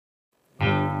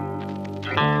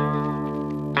So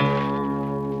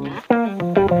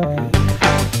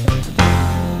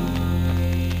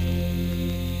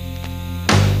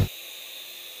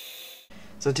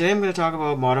today I'm going to talk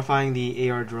about modifying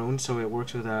the AR drone so it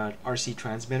works with an RC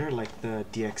transmitter like the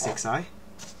DX6i.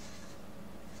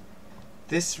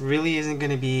 This really isn't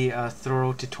going to be a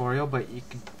thorough tutorial, but you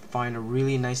can find a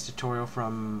really nice tutorial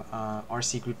from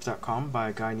rcgroups.com by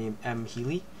a guy named M.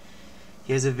 Healy.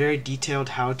 He has a very detailed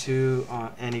how-to,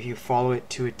 and if you follow it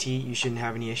to a T, you shouldn't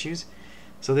have any issues.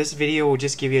 So this video will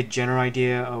just give you a general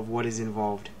idea of what is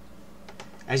involved.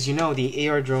 As you know, the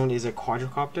AR drone is a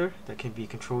quadricopter that can be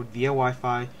controlled via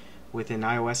Wi-Fi with an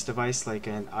iOS device like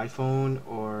an iPhone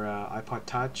or iPod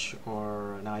Touch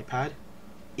or an iPad.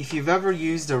 If you've ever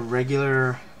used a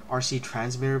regular RC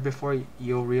transmitter before,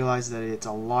 you'll realize that it's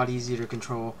a lot easier to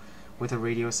control with a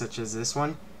radio such as this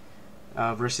one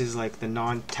versus like the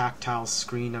non-tactile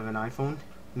screen of an iPhone.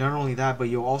 Not only that, but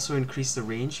you'll also increase the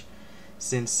range,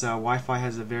 since Wi-Fi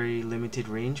has a very limited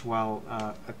range, while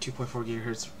a 2.4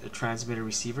 gigahertz transmitter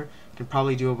receiver can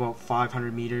probably do about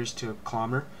 500 meters to a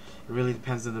kilometer. It really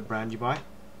depends on the brand you buy.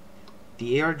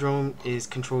 The AR drone is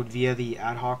controlled via the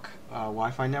ad hoc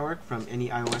Wi-Fi network from any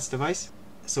iOS device.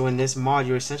 So in this mod,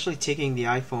 you're essentially taking the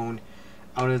iPhone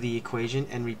out of the equation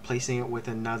and replacing it with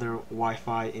another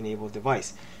Wi-Fi enabled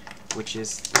device, which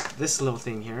is this little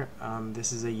thing here.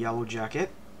 This is a Yello jacket,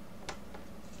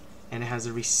 and it has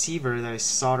a receiver that is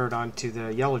soldered onto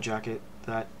the Yello jacket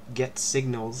that gets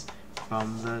signals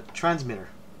from the transmitter.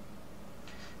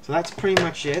 So that's pretty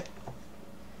much it.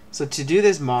 So to do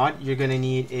this mod, you're going to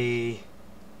need a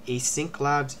Async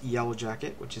Labs Yello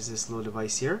jacket, which is this little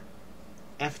device here,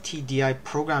 FTDI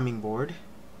programming board,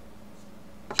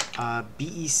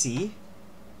 BEC,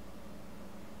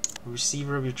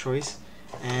 receiver of your choice,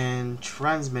 and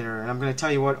transmitter. And I'm going to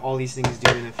tell you what all these things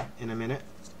do in a minute.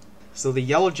 So the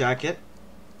Yello jacket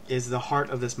is the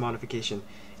heart of this modification.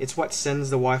 It's what sends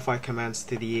the Wi-Fi commands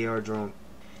to the AR drone.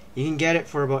 You can get it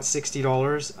for about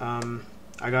 $60.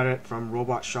 I got it from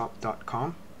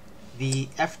robotshop.com. The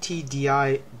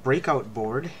FTDI breakout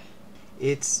board,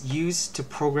 it's used to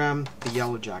program the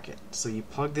Yello jacket. So you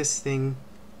plug this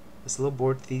little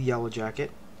board to the Yello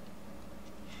jacket,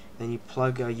 then you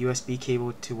plug a USB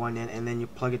cable to one end, and then you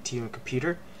plug it to your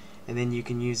computer, and then you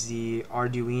can use the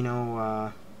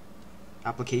Arduino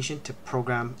application to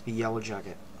program the Yello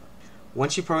jacket.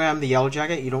 Once you program the Yello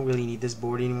jacket, you don't really need this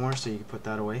board anymore, so you can put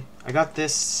that away. I got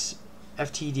this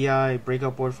FTDI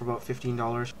breakout board for about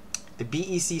 $15. The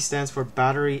BEC stands for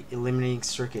battery eliminating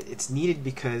circuit. It's needed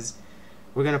because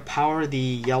we're going to power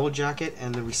the Yello jacket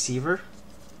and the receiver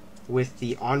with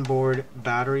the onboard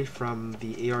battery from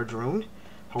the AR drone.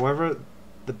 However,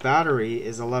 the battery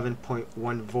is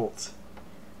 11.1 volts.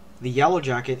 The Yello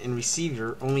jacket and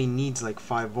receiver only needs like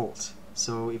 5 volts.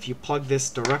 So if you plug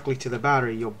this directly to the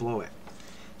battery, you'll blow it.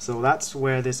 So that's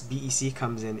where this BEC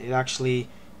comes in. It actually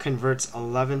converts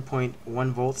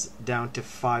 11.1 volts down to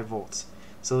 5 volts.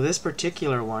 So this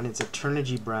particular one, it's a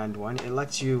Turnigy brand one. It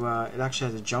lets you, it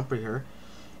actually has a jumper here.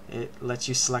 It lets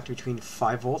you select between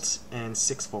 5 volts and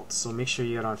 6 volts. So make sure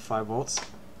you get on 5 volts.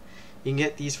 You can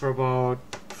get these for about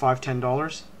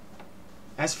 $5–10.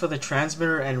 As for the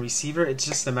transmitter and receiver, it's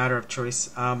just a matter of choice.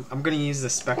 I'm going to use the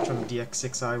Spektrum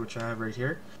DX6i, which I have right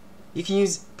here. You can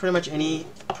use pretty much any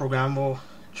programmable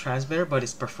transmitter, but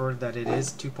it's preferred that it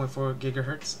is 2.4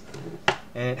 gigahertz,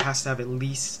 and it has to have at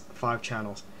least 5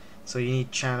 channels. So you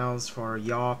need channels for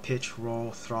yaw, pitch, roll,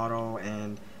 throttle,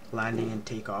 and landing and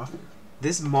takeoff.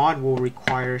 This mod will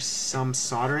require some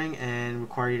soldering and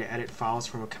require you to edit files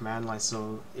from a command line,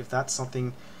 so if that's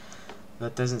something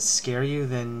that doesn't scare you,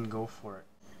 then go for it.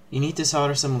 You need to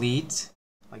solder some leads,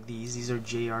 like these are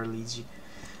JR leads,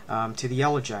 to the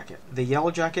Yello jacket. The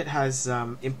Yello jacket has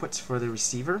inputs for the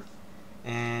receiver,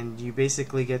 and you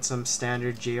basically get some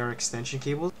standard JR extension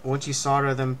cables. Once you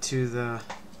solder them to the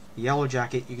Yello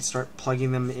jacket, you can start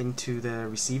plugging them into the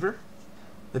receiver.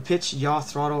 The pitch, yaw,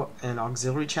 throttle, and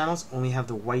auxiliary channels only have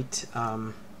the white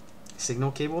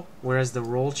signal cable, whereas the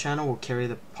roll channel will carry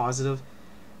the positive,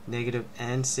 negative,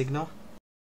 and signal.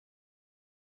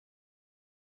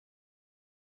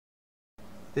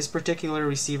 This particular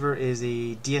receiver is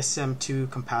a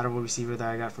DSM2 compatible receiver that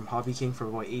I got from Hobby King for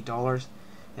about $8,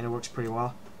 and it works pretty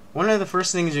well. One of the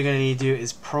first things you're going to need to do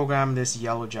is program this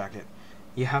Yello jacket.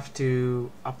 You have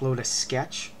to upload a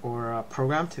sketch or a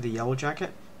program to the Yello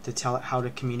jacket to tell it how to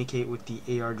communicate with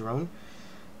the AR drone.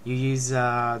 You use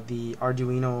the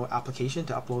Arduino application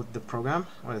to upload the program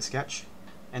or the sketch.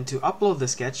 And to upload the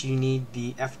sketch, you need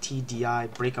the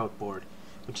FTDI breakout board,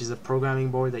 which is a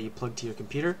programming board that you plug to your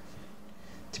computer.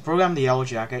 To program the Yello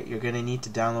jacket, you're going to need to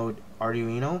download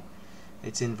Arduino,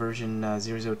 It's in version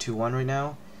 0021 right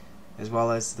now, as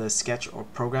well as the sketch or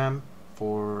program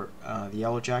for the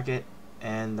Yellow Jacket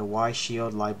and the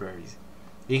Y-Shield libraries.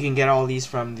 You can get all these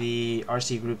from the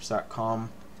rcgroups.com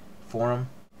forum.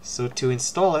 So to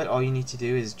install it, all you need to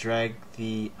do is drag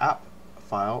the app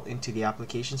file into the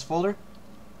applications folder,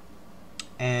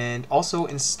 and also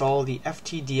install the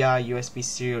FTDI USB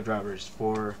serial drivers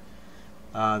for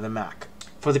the Mac.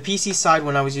 For the PC side,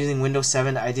 when I was using Windows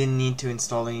 7, I didn't need to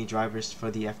install any drivers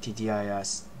for the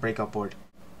FTDI breakout board.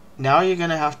 Now you're going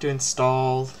to have to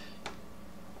install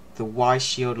the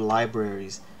Y-Shield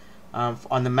libraries.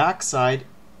 On the Mac side,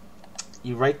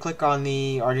 you right click on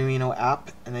the Arduino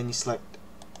app and then you select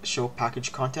Show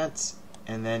Package Contents,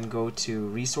 and then go to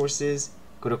Resources,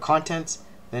 go to Contents,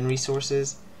 then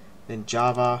Resources, then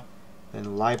Java,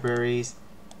 then Libraries,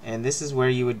 and this is where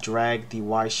you would drag the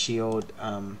Y-Shield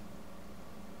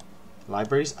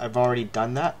libraries. I've already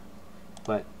done that,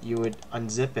 but you would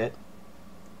unzip it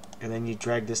and then you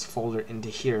drag this folder into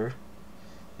here,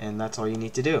 and that's all you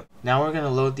need to do. Now we're going to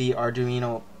load the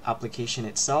Arduino application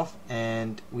itself,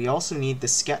 and we also need the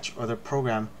sketch or the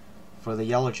program for the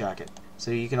Yellow Jacket.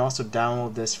 So you can also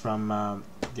download this from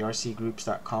the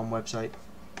rcgroups.com website.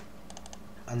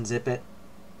 Unzip it,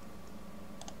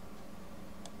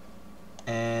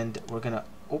 and we're going to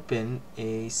open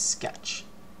a sketch.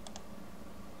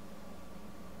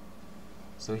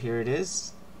 So here it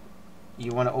is.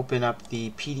 You want to open up the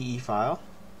PDE file.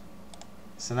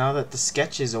 So now that the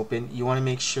sketch is open, you want to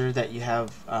make sure that you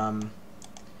have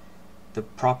the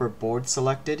proper board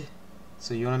selected.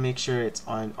 So you want to make sure it's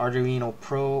on Arduino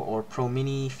Pro or Pro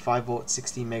Mini 5V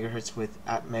 60 MHz with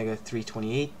ATmega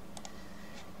 328.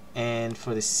 And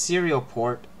for the serial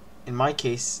port, in my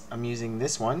case, I'm using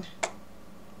this one.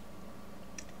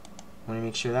 Want to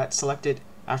make sure that's selected.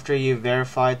 After you've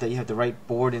verified that you have the right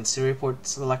board and serial port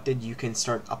selected, you can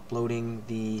start uploading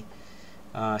the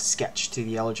sketch to the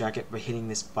Yellow Jacket by hitting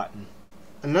this button.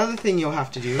 Another thing you'll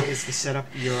have to do is to set up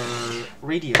your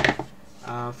radio.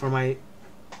 For my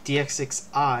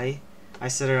DX6i, I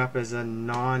set it up as a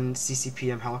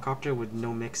non-CCPM helicopter with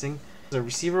no mixing. The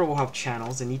receiver will have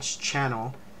channels, and each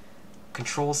channel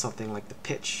controls something like the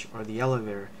pitch or the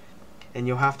elevator, and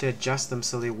you'll have to adjust them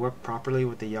so they work properly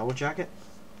with the Yellow Jacket.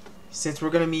 Since we're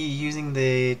going to be using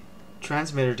the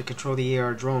transmitter to control the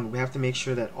AR drone, we have to make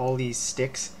sure that all these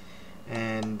sticks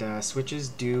and switches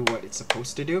do what it's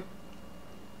supposed to do.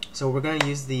 So we're going to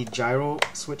use the gyro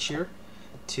switch here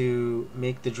to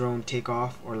make the drone take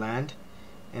off or land,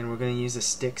 and we're going to use the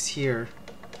sticks here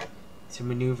to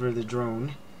maneuver the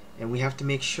drone, and we have to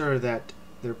make sure that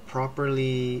they're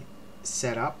properly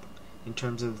set up in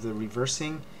terms of the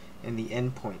reversing and the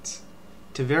endpoints.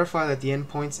 To verify that the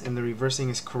endpoints and the reversing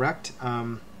is correct,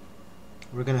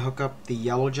 we're going to hook up the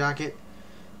Yellow Jacket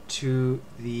to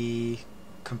the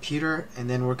computer, and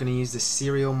then we're going to use the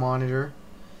serial monitor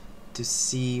to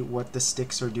see what the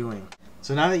sticks are doing.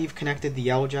 So now that you've connected the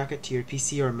Yellow Jacket to your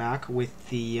PC or Mac with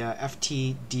the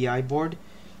FTDI board,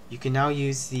 you can now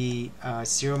use the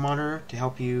serial monitor to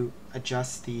help you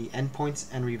adjust the endpoints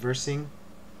and reversing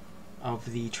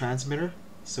of the transmitter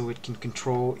so it can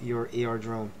control your AR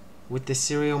drone. With the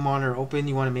serial monitor open,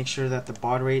 you want to make sure that the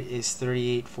baud rate is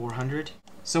 38400.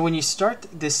 So when you start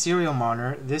the serial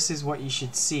monitor, this is what you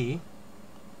should see.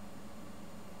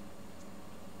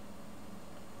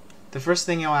 The first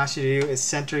thing I'll ask you to do is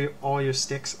center all your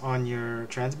sticks on your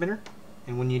transmitter,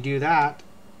 and when you do that,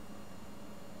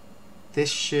 this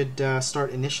should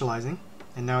start initializing,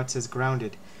 and now it says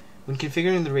grounded. When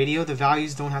configuring the radio, the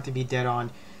values don't have to be dead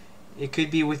on. It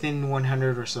could be within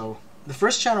 100 or so. The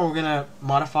first channel we're going to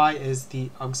modify is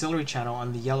the auxiliary channel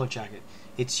on the Yellow Jacket.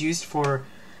 It's used for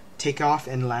takeoff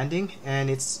and landing, and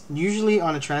it's usually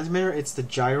on a transmitter, it's the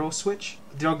gyro switch.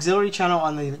 The auxiliary channel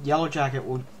on the Yellow Jacket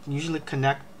will usually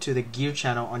connect to the gear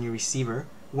channel on your receiver.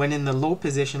 When in the low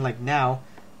position like now,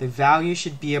 the value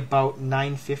should be about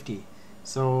 950.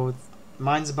 So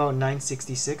mine's about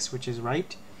 966, which is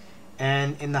right.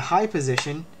 And in the high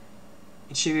position,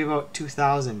 it should be about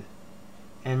 2000.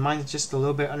 And mine's just a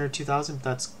little bit under 2000, but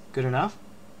that's good enough.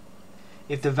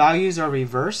 If the values are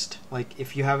reversed, like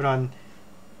if you have it on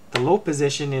the low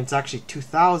position and it's actually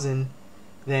 2000,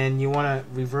 then you want to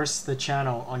reverse the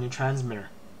channel on your transmitter.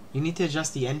 You need to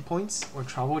adjust the endpoints or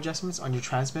travel adjustments on your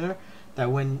transmitter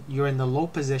that when you're in the low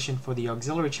position for the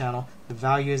auxiliary channel, the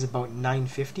value is about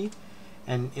 950,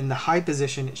 and in the high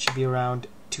position it should be around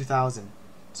 2000.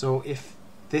 So if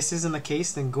this isn't the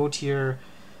case, then go to your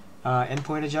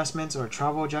endpoint adjustments or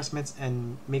travel adjustments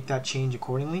and make that change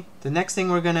accordingly. The next thing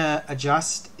we're going to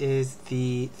adjust is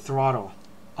the throttle.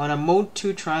 On a mode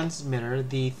 2 transmitter,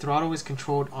 the throttle is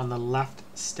controlled on the left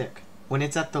stick. When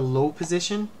it's at the low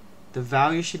position, the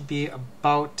value should be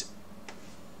about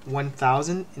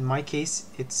 1000. In my case,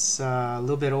 it's a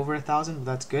little bit over 1000, but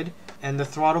that's good. And the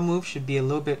throttle move should be a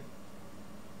little bit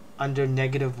under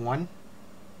 -1.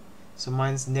 So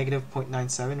mine's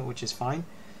 -0.97, which is fine.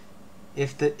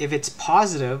 If it's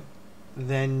positive,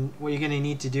 then what you're going to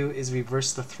need to do is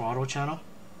reverse the throttle channel.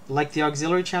 Like the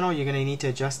auxiliary channel, you're going to need to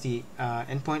adjust the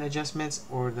endpoint adjustments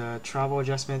or the travel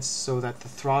adjustments so that the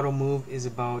throttle move is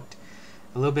about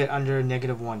a little bit under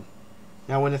 -1.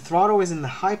 Now when the throttle is in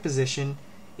the high position,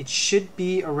 it should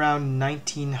be around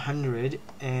 1900,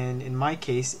 and in my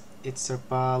case it's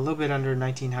about a little bit under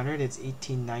 1900. It's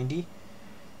 1890,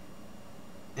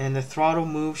 and the throttle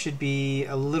move should be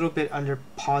a little bit under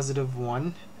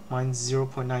 +1. Mine's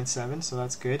 0.97, so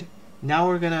that's good. Now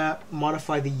we're gonna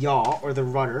modify the yaw or the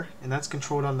rudder, and that's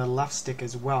controlled on the left stick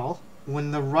as well.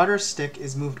 When the rudder stick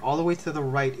is moved all the way to the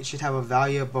right, it should have a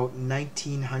value about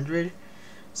 1900.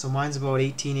 So mine's about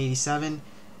 1887,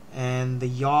 and the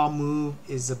yaw move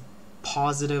is a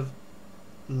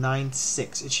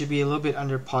 +96. It should be a little bit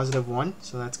under +1,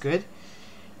 so that's good.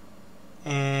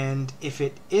 And if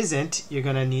it isn't, you're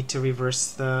gonna need to reverse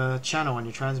the channel on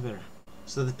your transmitter.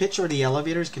 So the pitch or the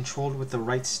elevator is controlled with the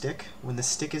right stick. When the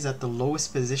stick is at the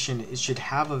lowest position, it should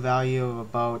have a value of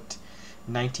about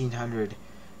 1900.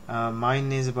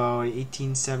 Mine is about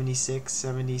 1876,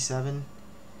 77.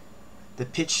 The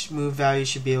pitch move value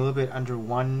should be a little bit under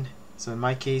 1. So in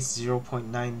my case,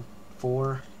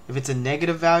 0.94. If it's a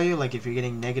negative value, like if you're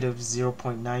getting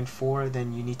 -0.94,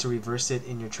 then you need to reverse it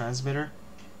in your transmitter.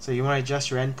 So you want to adjust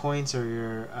your endpoints or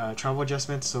your travel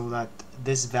adjustments so that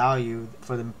this value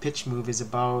for the pitch move is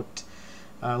about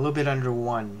a little bit under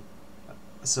 1.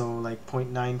 So like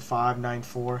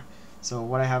 0.9594. So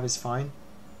what I have is fine.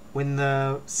 When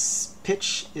the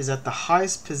pitch is at the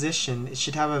highest position, it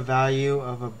should have a value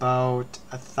of about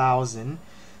 1000.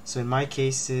 So in my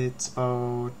case, it's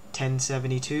about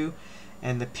 1072,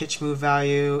 and the pitch move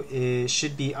value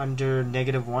should be under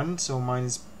 -1. So mine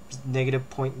is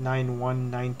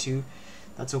 -0.9192.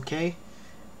 That's okay.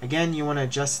 Again, you want to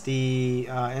adjust the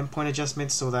endpoint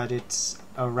adjustments so that it's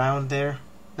around there.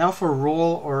 Now for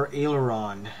roll or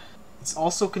aileron, it's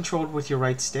also controlled with your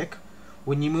right stick.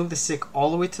 When you move the stick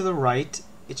all the way to the right,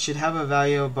 it should have a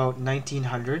value of about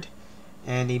 1900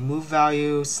 and a move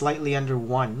value slightly under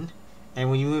 1. And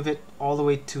when you move it all the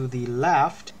way to the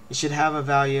left, it should have a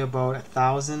value about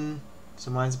 1000.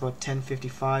 So mine's about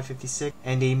 1055, 56,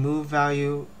 and a move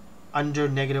value under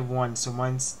 -1. So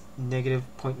mine's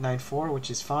 -0.94, which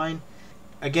is fine.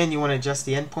 Again, you want to adjust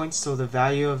the endpoints so the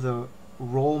value of the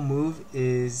roll move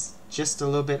is just a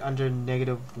little bit under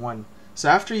 -1. So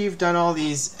after you've done all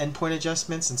these endpoint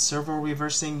adjustments and servo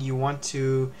reversing, you want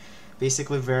to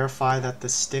basically verify that the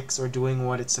sticks are doing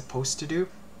what it's supposed to do.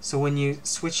 So when you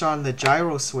switch on the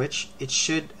gyro switch, it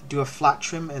should do a flat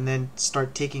trim and then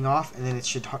start taking off, and then it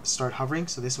should start hovering.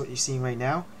 So this is what you're seeing right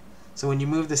now. So when you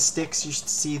move the sticks, you should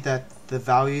see that the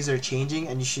values are changing,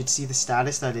 and you should see the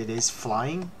status that it is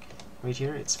flying. Right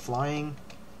here, it's flying.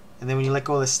 And then when you let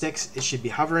go of the sticks, it should be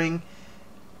hovering.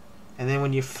 And then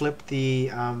when you flip the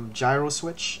gyro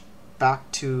switch back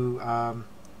to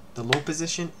the low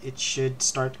position, it should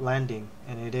start landing,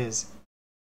 and it is.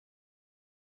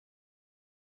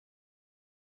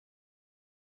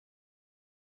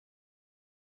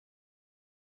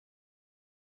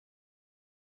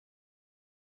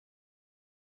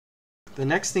 The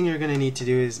next thing you're going to need to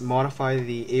do is modify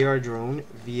the AR drone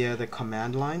via the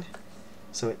command line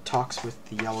so it talks with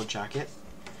the Yello jacket.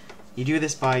 You do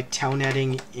this by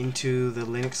telnetting into the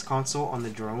Linux console on the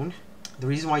drone. The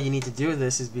reason why you need to do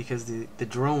this is because the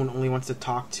drone only wants to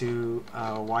talk to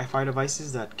Wi-Fi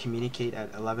devices that communicate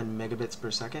at 11 megabits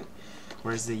per second,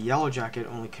 whereas the Yello jacket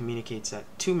only communicates at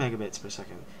 2 megabits per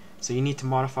second. So you need to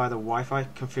modify the Wi-Fi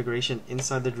configuration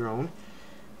inside the drone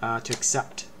to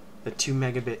accept the 2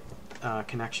 megabit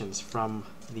connections from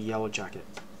the Yello jacket.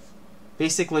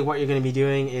 Basically what you're going to be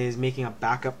doing is making a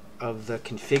backup of the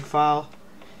config file,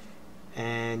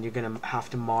 and you're going to have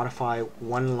to modify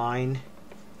one line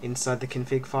inside the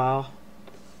config file,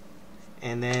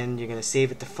 and then you're going to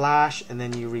save it to flash, and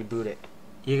then you reboot it.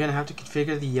 You're going to have to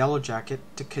configure the Yello jacket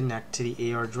to connect to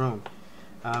the AR drone.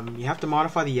 You have to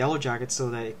modify the Yello jacket so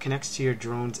that it connects to your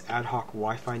drone's ad hoc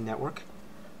Wi-Fi network.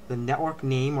 The network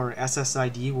name or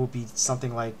SSID will be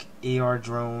something like AR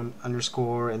drone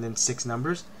 _ and then 6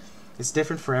 numbers. It's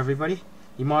different for everybody.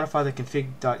 You modify the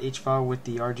config.h file with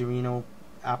the Arduino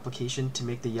application to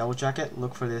make the Yello jacket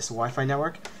look for this Wi-Fi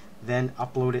network, then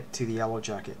upload it to the Yello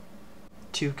jacket.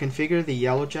 To configure the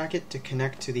Yello jacket to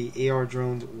connect to the AR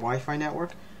drone's Wi-Fi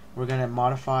network, we're going to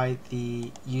modify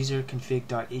the user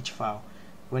config.h file.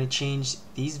 I'm going to change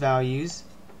these values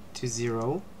to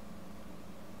 0.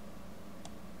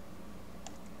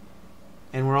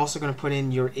 And we're also going to put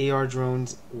in your AR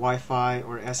drone's Wi-Fi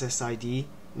or SSID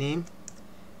name.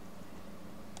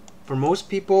 For most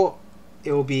people,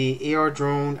 it will be AR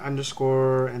drone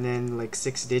underscore and then like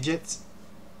 6 digits.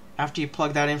 After you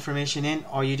plug that information in,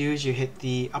 all you do is you hit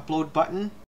the upload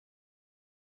button.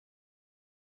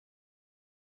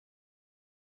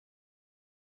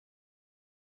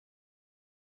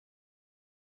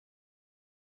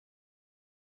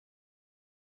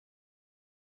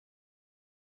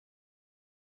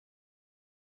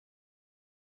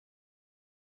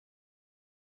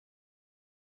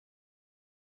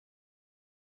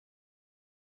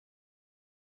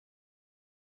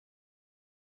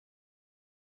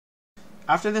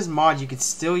 After this mod, you could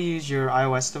still use your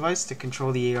iOS device to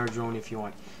control the AR drone if you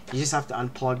want. You just have to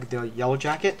unplug the Yello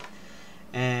jacket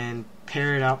and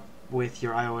pair it up with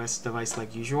your iOS device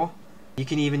like usual. You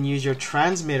can even use your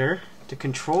transmitter to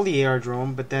control the AR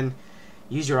drone, but then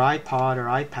use your iPod or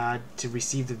iPad to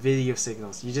receive the video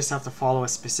signals. You just have to follow a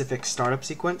specific startup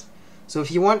sequence. So if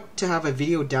you want to have a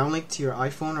video downlink to your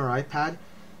iPhone or iPad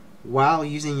while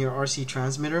using your RC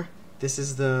transmitter, this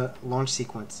is the launch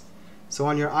sequence. So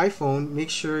on your iPhone, make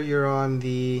sure you're on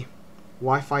the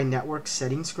Wi-Fi network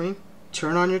settings screen.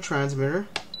 Turn on your transmitter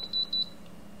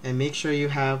and make sure you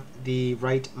have the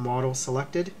right model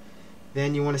selected.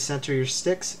 Then you want to center your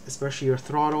sticks, especially your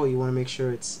throttle. You want to make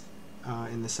sure it's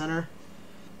in the center.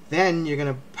 Then you're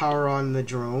going to power on the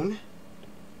drone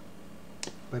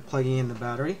by plugging in the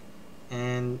battery,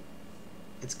 and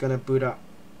it's going to boot up.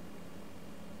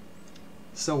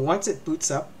 So once it boots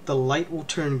up, the light will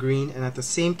turn green, and at the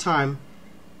same time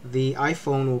the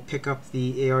iPhone will pick up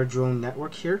the AR drone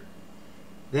network here.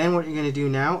 Then what you're going to do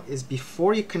now is,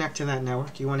 before you connect to that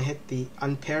network, you want to hit the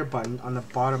unpair button on the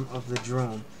bottom of the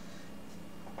drone.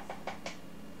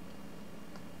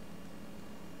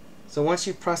 So once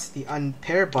you press the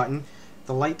unpair button,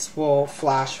 the lights will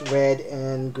flash red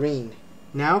and green.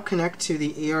 Now connect to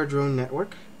the AR drone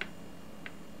network.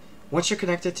 Once you're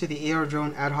connected to the AR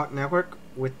drone ad hoc network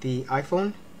with the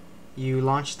iPhone, you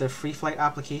launch the free flight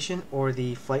application or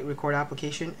the flight record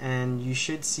application, and you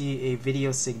should see a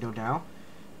video signal now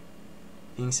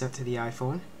being sent to the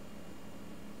iPhone.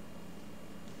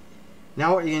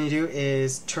 Now what you're going to do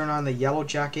is turn on the Yello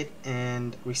jacket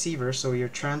and receiver so your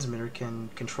transmitter can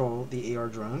control the AR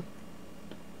drone.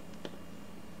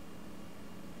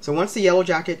 So once the Yello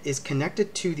jacket is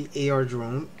connected to the AR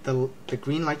drone, the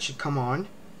green light should come on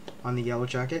the Yello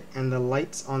jacket, and the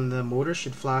lights on the motor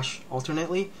should flash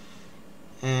alternately,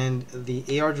 and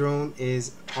the AR drone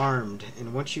is armed.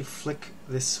 And once you flick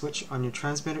this switch on your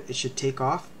transmitter, it should take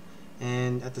off,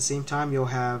 and at the same time you'll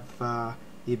have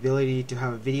the ability to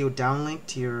have a video downlink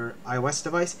to your iOS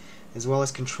device, as well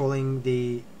as controlling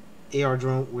the AR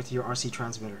drone with your RC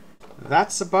transmitter.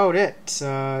 That's about it.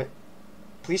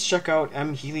 Please check out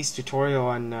M. Healy's tutorial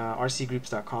on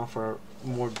rcgroups.com for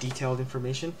more detailed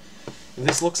information. If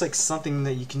this looks like something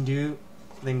that you can do,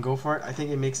 then go for it. I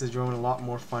think it makes the drone a lot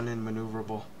more fun and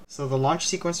maneuverable. So the launch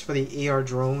sequence for the AR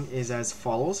drone is as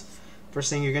follows. First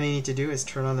thing you're going to need to do is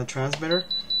turn on the transmitter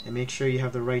and make sure you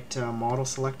have the right model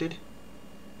selected.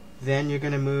 Then you're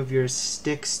going to move your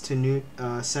sticks to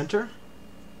center,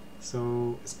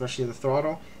 so especially the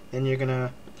throttle. Then you're going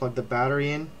to plug the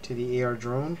battery in to the AR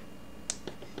drone.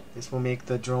 This will make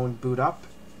the drone boot up.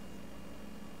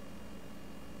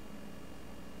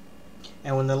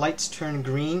 And when the lights turn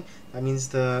green, that means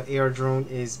the AR drone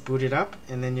is booted up,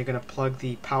 and then you're going to plug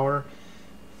the power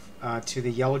to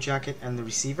the Yello jacket and the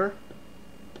receiver.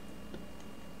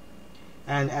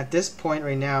 And at this point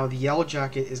right now, the Yello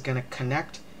jacket is going to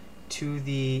connect to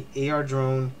the AR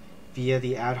drone via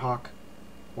the ad hoc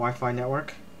Wi-Fi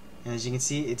network. And as you can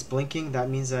see, it's blinking. That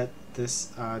means that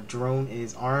this drone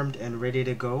is armed and ready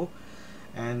to go.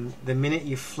 And the minute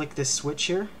you flick this switch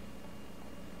here,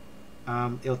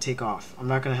 it'll take off. I'm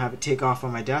not going to have it take off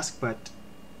on my desk, but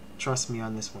trust me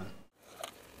on this one.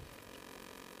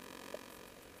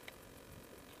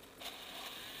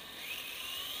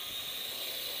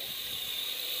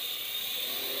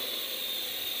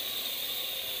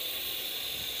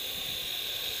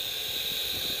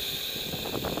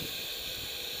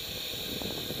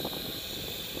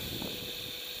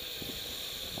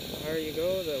 The higher you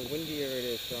go, the windier it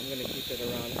is, so I'm going to keep it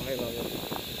around eye level.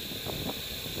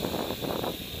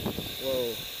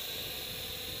 Whoa,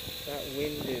 that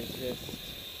wind is just...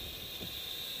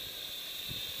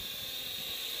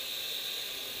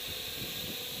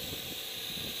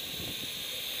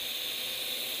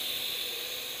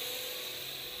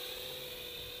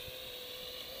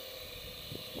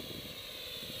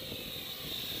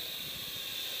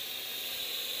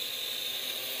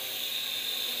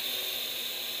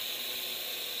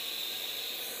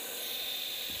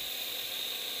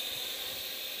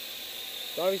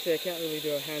 So obviously I can't really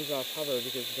do a hands-off hover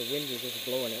because the wind is just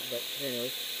blowing it, but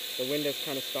anyways, the wind has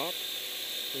kind of stopped.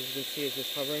 So as you can see, it's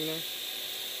just hovering there.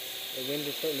 The wind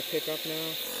is starting to pick up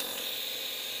now.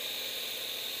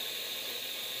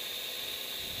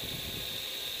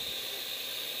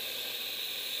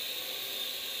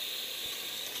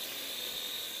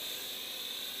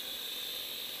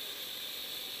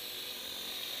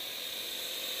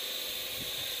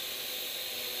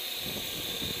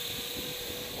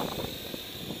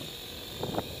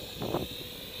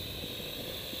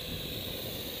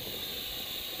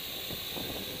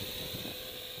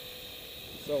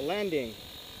 So landing.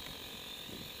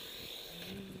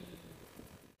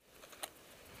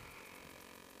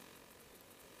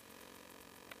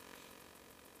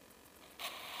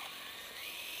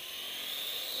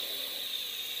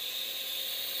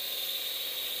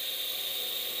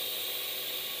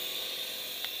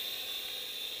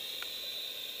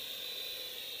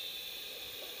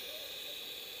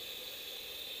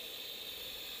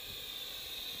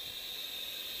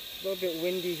 A little bit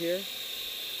windy here.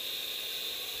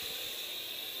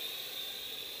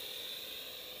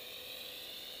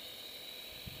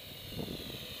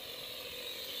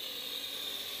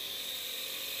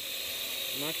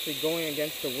 I'm actually going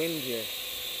against the wind here.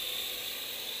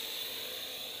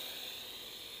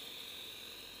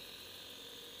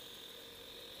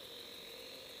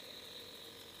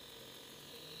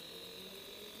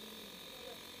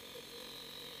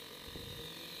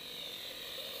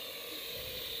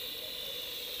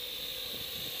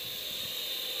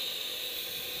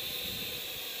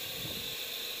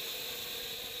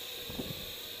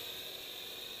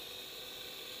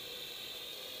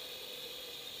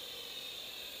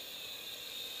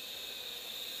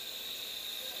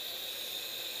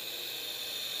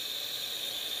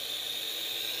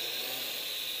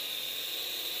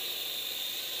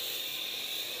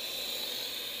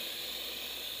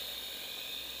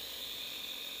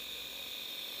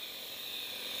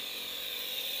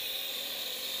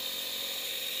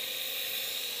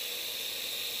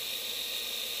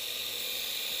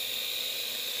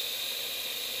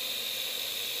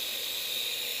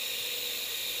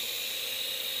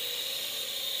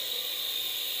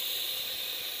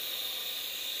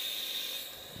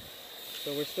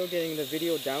 So we're still getting the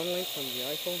video downlink from the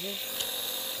iPhone here.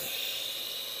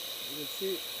 You can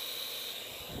see.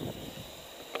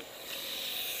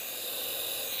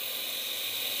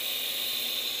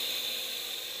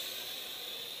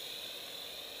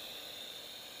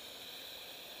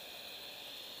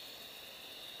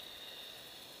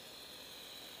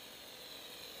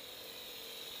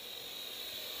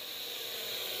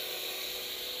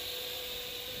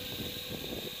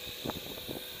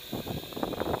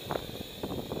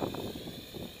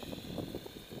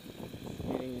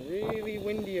 Really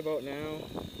windy about now.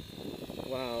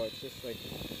 Wow, it's just like